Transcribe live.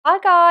Hi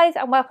guys,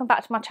 and welcome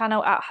back to my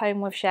channel At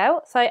Home with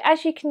Chelle. So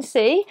as you can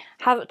see,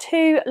 I have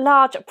two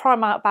large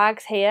Primark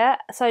bags here.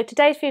 So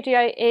today's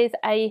video is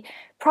a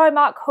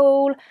Primark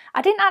haul.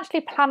 I didn't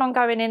actually plan on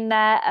going in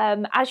there.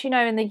 As you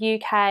know, in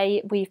the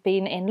UK we've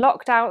been in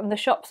lockdown and the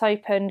shops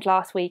opened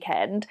last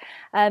weekend.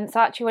 So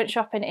I actually went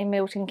shopping in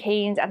Milton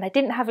Keynes and they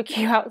didn't have a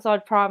queue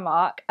outside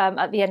Primark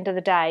at the end of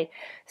the day.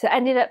 So I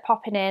ended up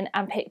popping in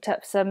and picked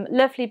up some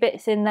lovely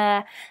bits in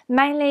there,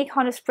 mainly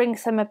kind of spring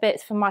summer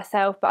bits for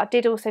myself, but I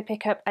did also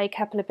pick up a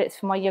couple of bits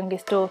for my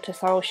youngest daughter,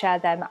 so I'll share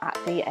them at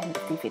the end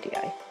of the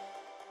video.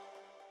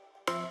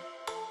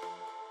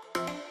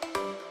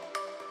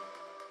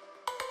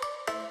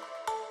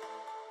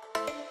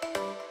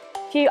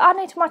 If you are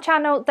new to my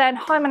channel, then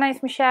hi, my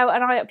name's Michelle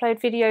and I upload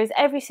videos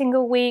every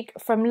single week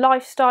from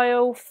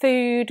lifestyle,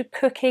 food,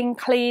 cooking,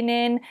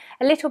 cleaning,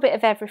 a little bit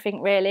of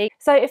everything really.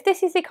 So if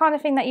this is the kind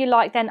of thing that you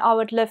like, then I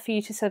would love for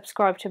you to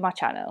subscribe to my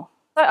channel.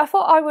 So I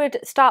thought I would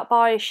start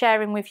by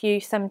sharing with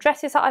you some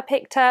dresses that I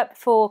picked up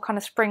for kind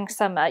of spring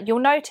summer. You'll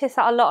notice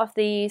that a lot of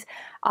these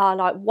are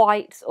like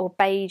whites or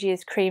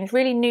beiges, creams,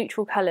 really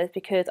neutral colours,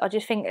 because I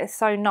just think it's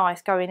so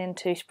nice going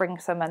into spring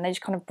summer and they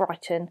just kind of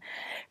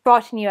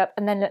brighten you up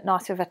and then look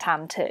nice with a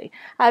tan too.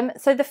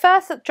 So the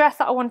first dress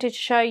that I wanted to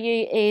show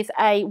you is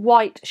a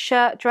white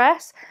shirt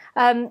dress.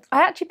 I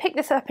actually picked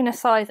this up in a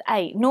size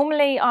 8.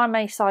 Normally I'm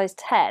a size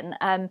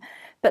 10.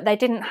 But they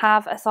didn't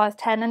have a size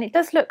 10 and it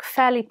does look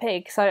fairly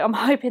big, so I'm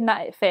hoping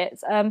that it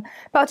fits. But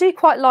I do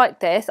quite like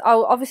this.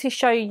 I'll obviously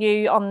show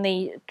you on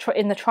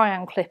in the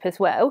try-on clip as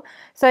well.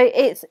 So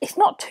it's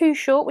not too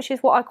short, which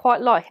is what I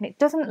quite like, and it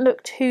doesn't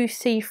look too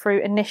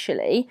see-through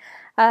initially.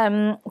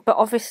 But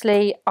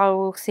obviously I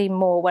will see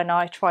more when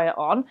I try it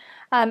on.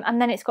 And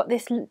then it's got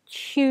this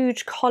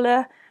huge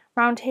collar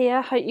around here.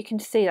 I hope you can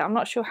see that. I'm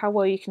not sure how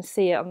well you can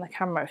see it on the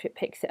camera if it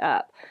picks it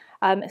up.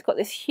 It's got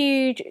this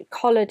huge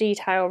collar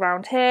detail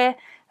around here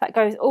that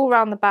goes all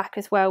around the back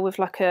as well, with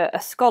like a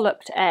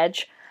scalloped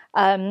edge,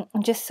 and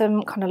just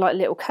some kind of like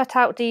little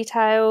cutout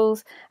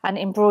details and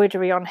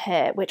embroidery on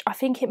here, which I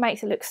think it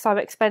makes it look so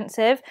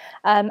expensive.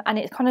 And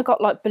it's kind of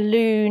got like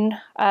balloon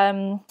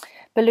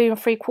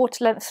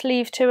 3/4 length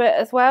sleeve to it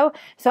as well.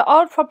 So I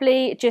would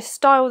probably just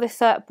style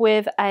this up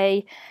with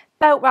a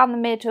belt round the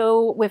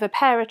middle with a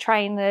pair of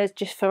trainers,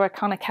 just for a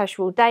kind of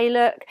casual day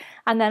look.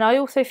 And then I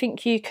also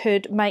think you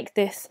could make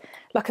this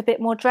like a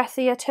bit more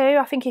dressier too.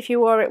 I think if you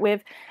wore it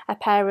with a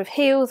pair of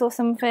heels or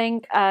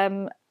something,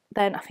 then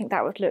I think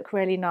that would look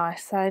really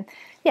nice. So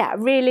yeah, I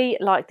really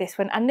like this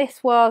one, and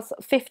this was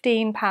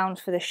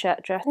 £15 for the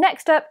shirt dress.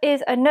 Next up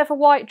is another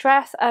white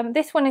dress.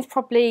 This one is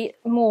probably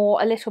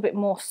a little bit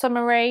more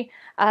summery.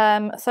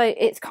 So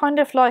it's kind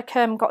of like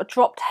got a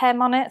dropped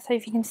hem on it, so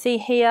if you can see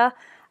here.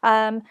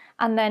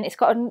 And then it's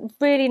got a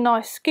really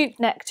nice scoop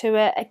neck to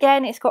it.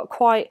 Again, it's got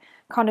quite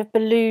kind of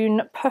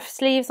balloon puff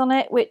sleeves on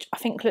it, which I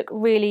think look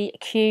really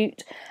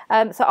cute.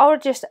 So I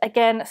would just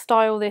again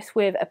style this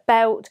with a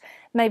belt,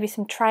 maybe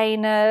some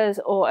trainers,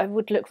 or it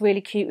would look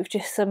really cute with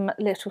just some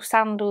little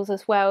sandals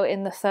as well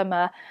in the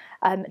summer.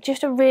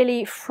 Just a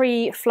really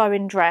free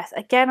flowing dress.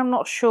 Again, I'm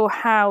not sure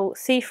how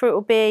see-through it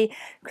will be,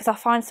 because I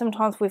find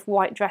sometimes with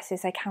white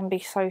dresses they can be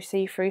so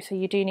see-through, so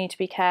you do need to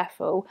be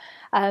careful.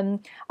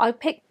 I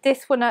picked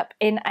this one up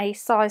in a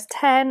size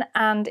 10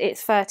 and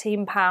it's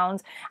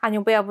 £13, and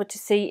you'll be able to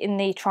see in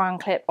the try-on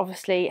clip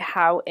obviously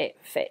how it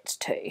fits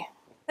too.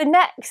 So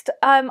next,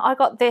 I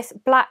got this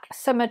black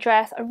summer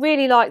dress. I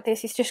really like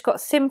this. It's just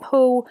got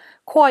simple,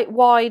 quite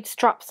wide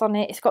straps on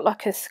it. It's got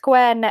like a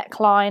square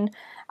neckline,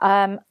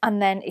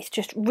 and then it's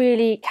just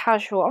really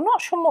casual. I'm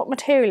not sure what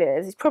material it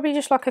is. It's probably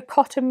just like a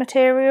cotton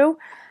material,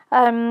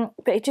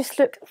 but it just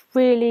looks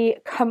really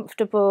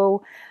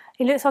comfortable.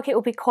 It looks like it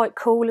will be quite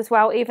cool as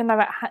well, even though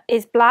it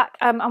is black.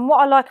 And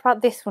what I like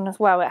about this one as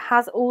well, it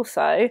has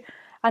also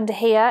under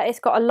here, it's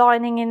got a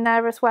lining in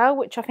there as well,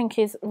 which I think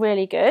is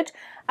really good.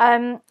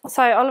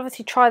 So I'll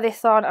obviously try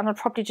this on, and I'll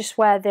probably just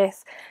wear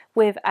this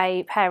with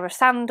a pair of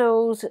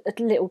sandals,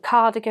 a little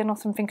cardigan or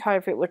something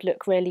over it would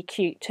look really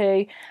cute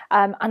too.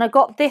 And I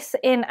got this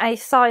in a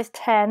size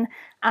 10,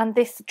 and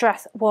this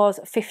dress was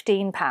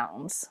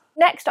 £15.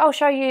 Next, I'll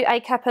show you a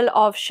couple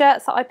of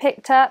shirts that I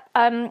picked up.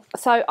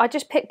 So I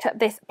just picked up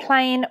this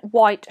plain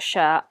white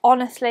shirt.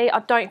 Honestly,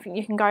 I don't think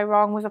you can go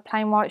wrong with a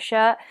plain white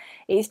shirt.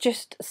 It's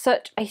just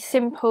such a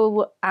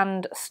simple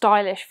and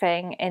stylish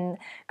thing in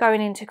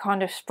going into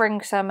kind of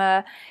spring,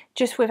 summer,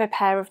 just with a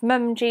pair of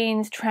mum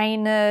jeans,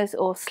 trainers,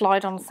 or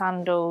slide-on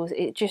sandals.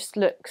 It just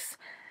looks,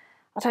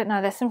 I don't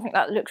know, there's something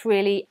that looks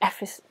really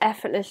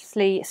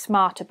effortlessly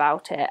smart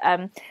about it.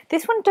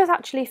 This one does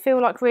actually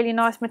feel like really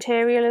nice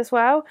material as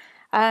well.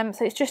 So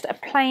it's just a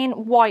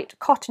plain white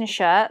cotton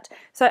shirt.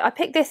 So I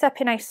picked this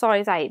up in a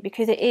size 8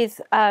 because it is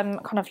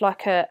kind of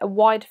like a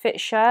wide fit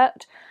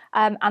shirt.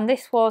 And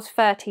this was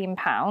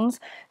 £13.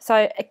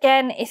 So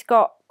again, it's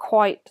got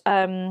quite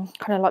kind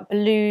of like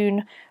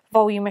balloon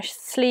voluminous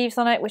sleeves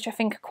on it, which I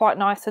think are quite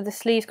nice. So the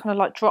sleeves kind of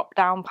like drop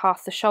down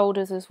past the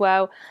shoulders as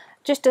well.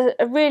 Just a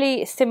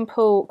really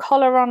simple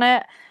collar on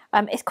it.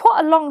 It's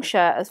quite a long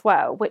shirt as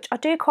well, which I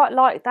do quite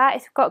like that.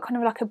 It's got kind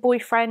of like a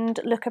boyfriend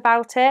look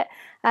about it.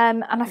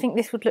 And I think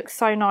this would look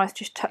so nice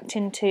just tucked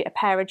into a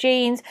pair of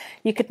jeans.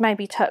 You could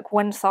maybe tuck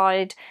one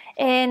side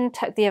in,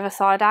 tuck the other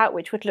side out,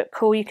 which would look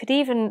cool. You could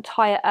even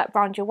tie it up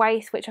around your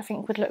waist, which I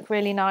think would look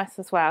really nice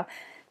as well.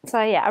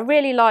 So yeah, I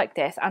really like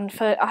this, and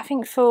I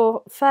think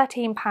for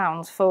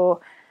 £13 for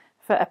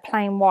a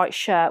plain white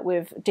shirt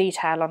with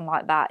detail on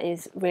like that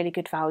is really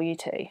good value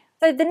too.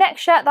 So the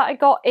next shirt that I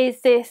got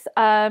is this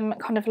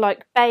kind of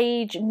like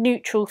beige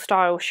neutral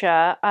style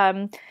shirt.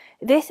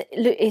 This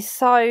is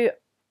so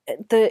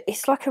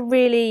it's like a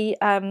really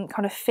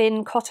kind of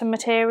thin cotton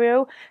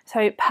material,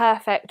 so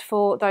perfect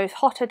for those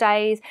hotter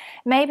days.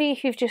 Maybe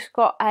if you've just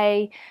got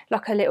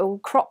like a little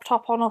crop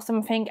top on or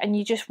something and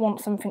you just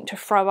want something to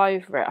throw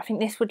over it, I think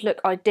this would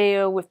look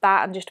ideal with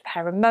that and just a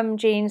pair of mum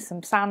jeans,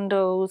 some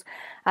sandals.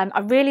 I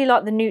really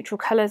like the neutral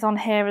colours on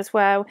here as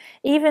well,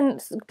 even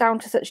down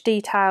to such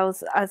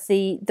details as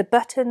the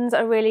buttons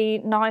are really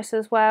nice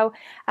as well.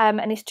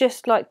 And it's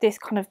just like this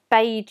kind of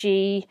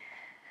beigey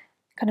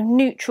kind of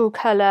neutral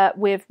colour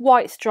with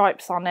white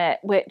stripes on it,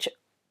 which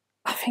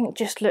I think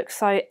just looks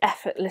so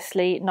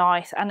effortlessly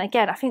nice. And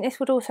again, I think this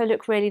would also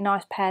look really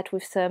nice paired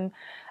with some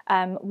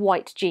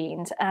white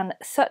jeans, and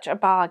such a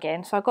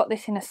bargain. So I got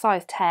this in a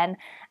size 10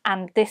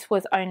 and this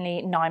was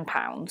only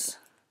 £9.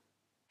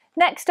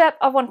 Next up,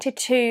 I wanted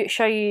to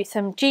show you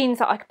some jeans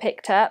that I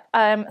picked up.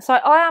 So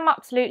I am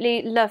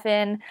absolutely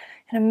loving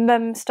kind of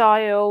mum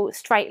style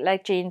straight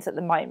leg jeans at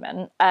the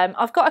moment.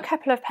 I've got a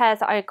couple of pairs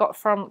that I got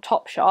from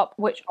Topshop,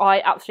 which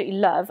I absolutely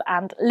love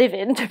and live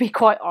in, to be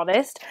quite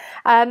honest.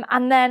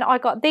 And then I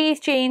got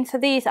these jeans, so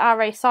these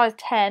are a size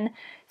 10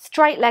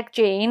 straight leg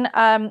jean,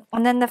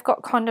 and then they've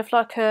got kind of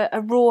like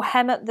a raw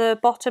hem at the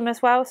bottom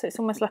as well, so it's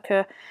almost like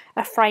a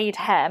frayed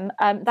hem.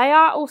 They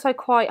are also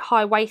quite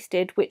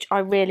high-waisted, which I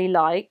really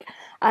like.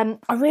 I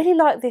really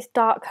like this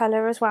dark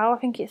colour as well. I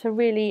think it's a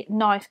really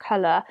nice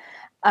colour.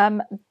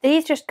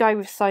 These just go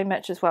with so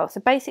much as well. So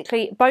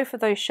basically both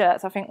of those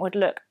shirts I think would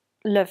look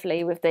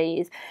lovely with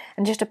these,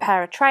 and just a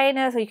pair of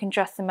trainers, or you can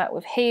dress them up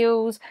with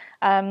heels.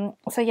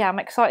 So yeah, I'm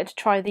excited to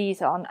try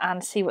these on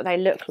and see what they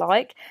look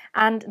like.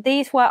 And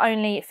these were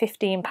only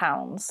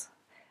 £15,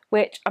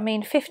 which, I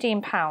mean,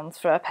 £15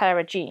 for a pair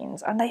of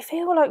jeans, and they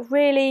feel like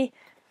really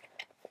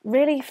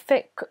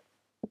thick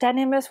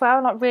denim as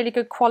well, like really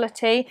good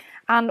quality.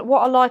 And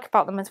what I like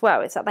about them as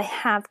well is that they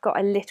have got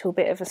a little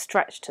bit of a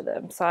stretch to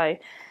them, so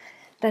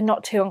they're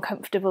not too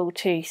uncomfortable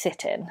to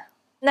sit in.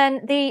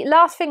 Then the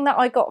last thing that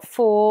I got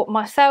for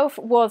myself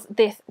was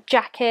this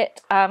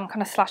jacket,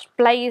 kind of slash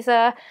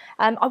blazer.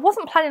 I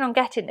wasn't planning on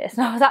getting this,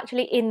 and I was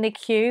actually in the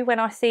queue when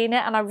I seen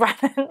it, and I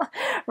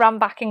ran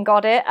back and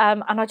got it.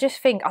 And I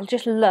just think I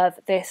just love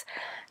this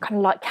kind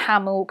of like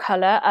camel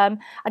colour.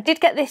 I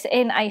did get this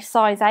in a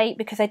size 8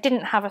 because they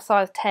didn't have a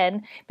size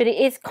 10, but it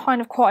is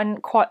kind of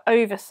quite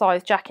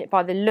oversized jacket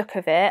by the look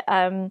of it.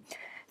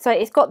 So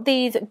it's got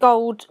these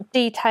gold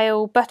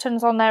detail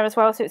buttons on there as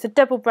well. So it's a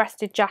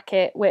double-breasted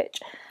jacket, which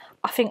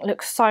I think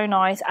looks so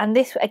nice. And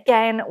this,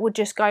 again, would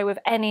just go with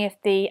any of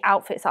the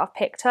outfits that I've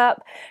picked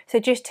up. So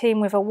just team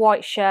with a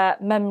white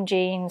shirt, mum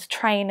jeans,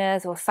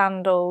 trainers or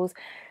sandals.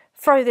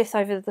 Throw this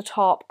over the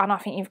top and I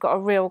think you've got a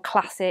real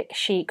classic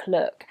chic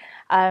look.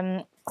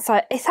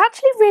 So it's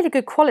actually really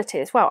good quality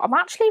as well. I'm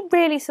actually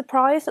really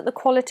surprised at the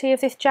quality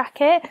of this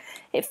jacket.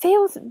 It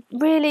feels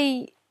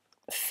really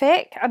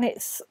thick, and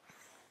it's...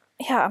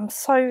 yeah, I'm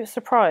so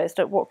surprised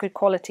at what good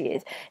quality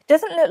is. It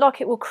doesn't look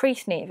like it will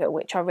crease neither,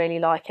 which I really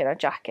like in a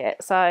jacket.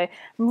 So I'm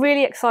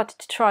really excited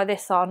to try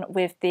this on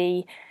with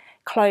the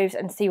clothes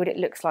and see what it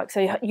looks like.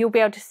 So you'll be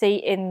able to see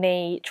in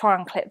the try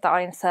on clip that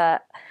I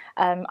insert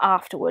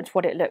afterwards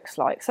what it looks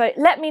like. So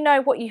let me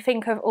know what you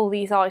think of all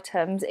these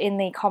items in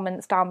the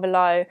comments down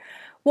below.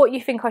 What you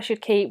think I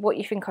should keep, what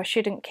you think I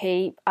shouldn't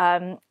keep.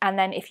 And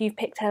then if you've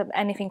picked up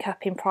anything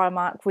up in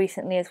Primark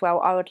recently as well,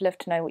 I would love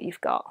to know what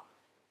you've got.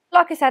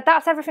 Like I said,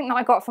 that's everything that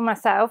I got for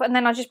myself, and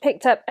then I just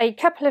picked up a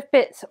couple of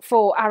bits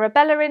for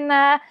Arabella in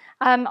there.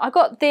 I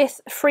got this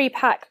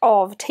 3-pack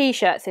of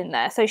t-shirts in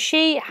there, so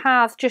she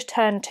has just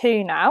turned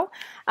 2 now,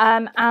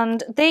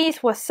 and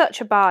these were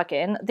such a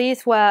bargain.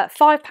 These were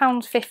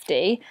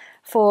 £5.50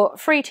 for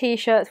 3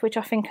 t-shirts, which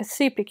I think are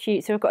super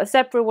cute. So we've got a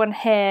zebra one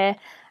here,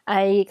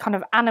 a kind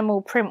of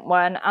animal print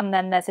one, and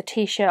then there's a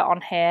t-shirt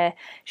on here,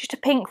 just a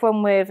pink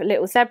one with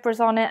little zebras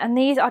on it. And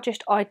these are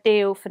just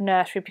ideal for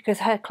nursery because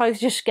her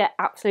clothes just get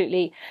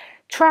absolutely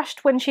trashed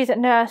when she's at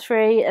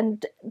nursery,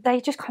 and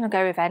they just kind of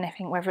go with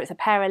anything, whether it's a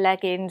pair of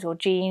leggings or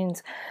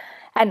jeans,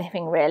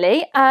 anything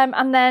really.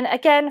 And then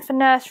again for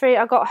nursery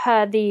I got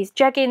her these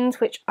jeggings,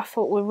 which I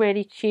thought were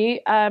really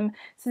cute. So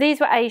these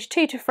were aged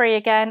 2 to 3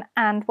 again,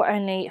 and were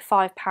only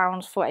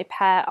 £5 for a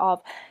pair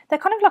of, they're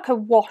kind of like a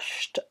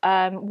washed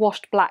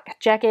black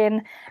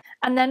jegging.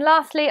 And then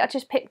lastly I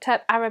just picked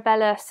up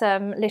Arabella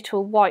some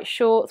little white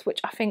shorts, which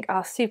I think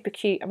are super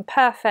cute and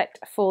perfect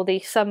for the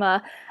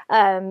summer.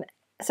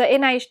 So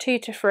in age 2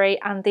 to 3,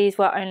 and these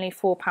were only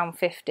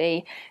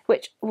 £4.50,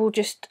 which will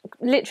just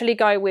literally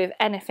go with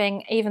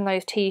anything, even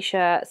those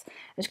t-shirts,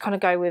 just kind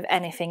of go with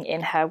anything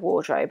in her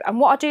wardrobe. And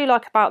what I do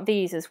like about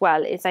these as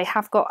well is they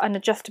have got an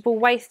adjustable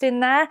waist in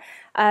there.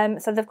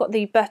 So they've got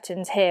the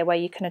buttons here where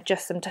you can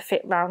adjust them to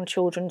fit around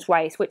children's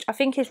waist, which I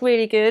think is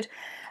really good,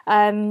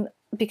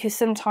 because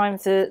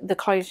sometimes the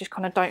clothes just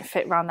kind of don't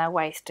fit around their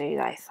waist, do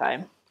they?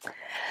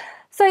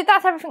 So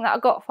that's everything that I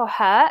got for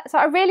her. So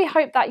I really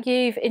hope that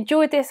you've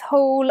enjoyed this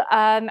haul,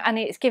 and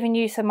it's given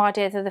you some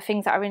ideas of the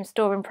things that are in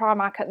store in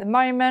Primark at the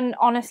moment.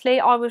 Honestly,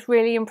 I was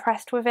really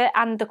impressed with it,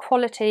 and the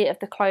quality of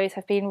the clothes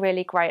have been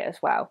really great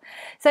as well.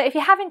 So if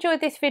you have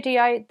enjoyed this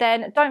video,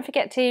 then don't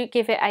forget to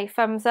give it a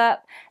thumbs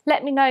up.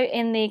 Let me know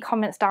in the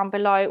comments down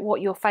below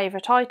what your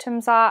favourite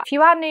items are. If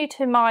you are new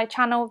to my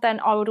channel, then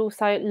I would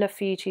also love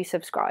for you to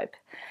subscribe.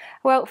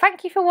 Well,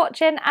 thank you for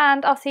watching,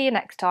 and I'll see you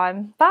next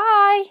time.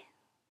 Bye!